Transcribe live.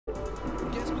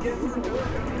Okay,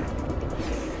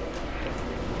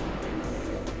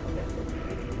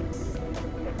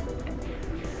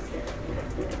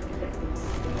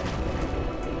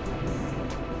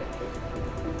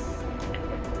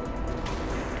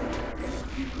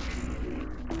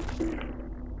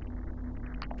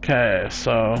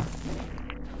 so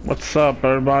what's up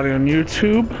everybody on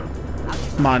YouTube?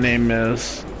 My name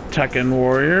is Tekken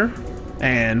Warrior,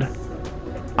 and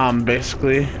I'm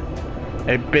basically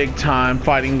a big time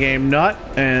fighting game nut,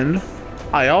 and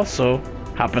I also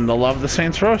happen to love the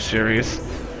Saints Row series.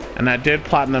 And I did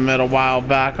platinum it a while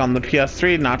back on the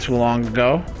PS3 not too long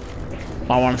ago.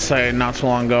 I want to say not too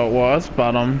long ago it was,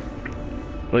 but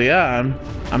yeah,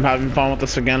 I'm having fun with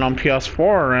this again on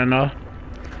PS4,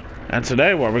 and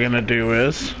today what we're gonna do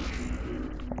is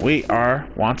we are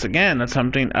once again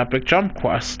attempting Epic Jump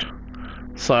Quest.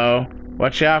 So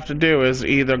what you have to do is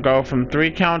either go from 3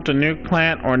 count to nuke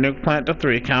plant or nuke plant to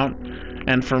 3 count.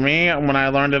 And for me, when I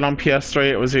learned it on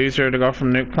PS3, it was easier to go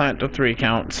from nuke plant to 3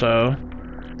 count. So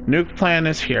nuke plant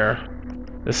is here.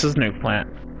 This is nuke plant.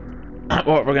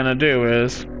 What we're gonna do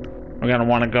is we're gonna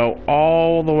want to go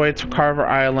all the way to Carver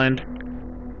Island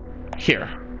here,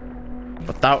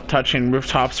 without touching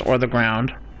rooftops or the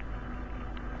ground.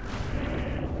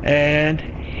 And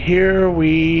here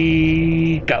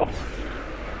we go.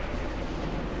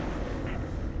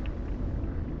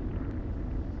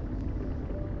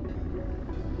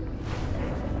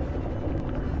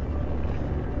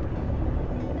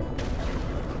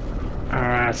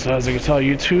 Alright, so as you can tell,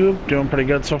 YouTube doing pretty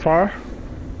good so far.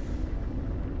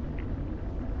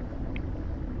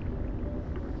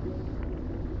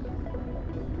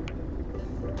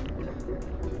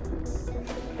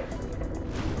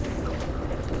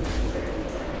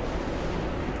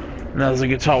 And as you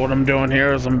can tell, what I'm doing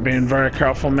here is I'm being very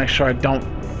careful, make sure I don't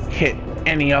hit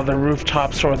any other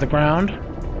rooftops or the ground.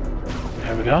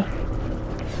 There we go.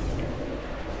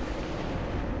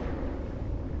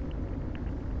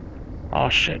 Oh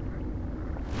shit.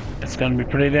 It's gonna be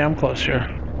pretty damn close here.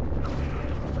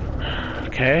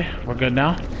 Okay, we're good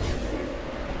now.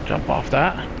 Jump off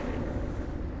that.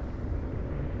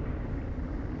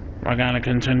 We're gonna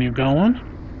continue going.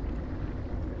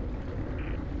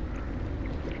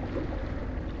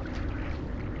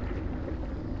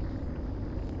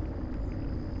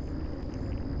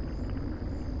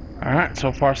 Alright,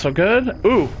 so far so good.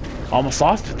 Ooh, almost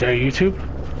lost it there, YouTube.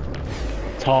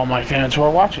 To all my fans who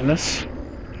are watching this.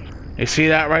 You see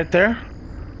that right there?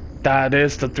 That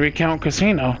is the 3 count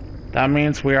casino. That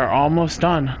means we are almost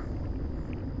done.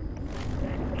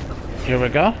 Here we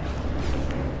go.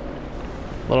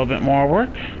 A little bit more work.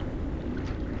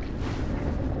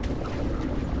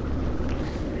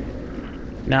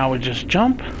 Now we just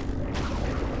jump.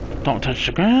 Don't touch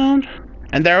the ground.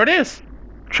 And there it is.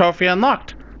 Trophy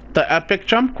unlocked. The Epic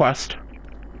Jump Quest.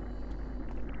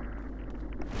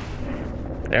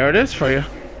 There it is for you.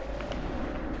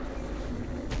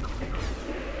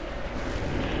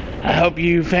 I hope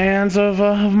you fans of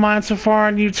mine so far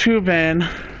on YouTube, and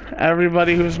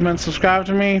everybody who's been subscribed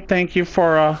to me, thank you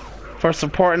for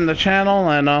supporting the channel,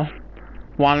 and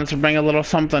wanted to bring a little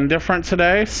something different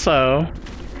today. So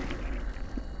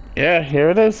yeah,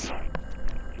 here it is.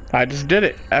 I just did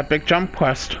it. Epic Jump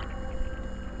Quest.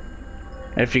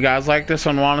 If you guys like this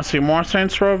and want to see more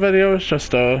Saints Row videos,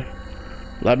 just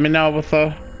let me know with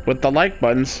the like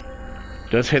buttons.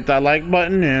 Just hit that like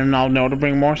button and I'll know to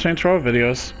bring more Saints Row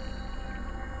videos.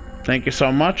 Thank you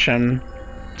so much, and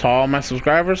to all my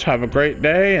subscribers, have a great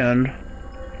day, and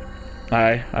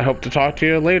I hope to talk to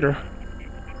you later.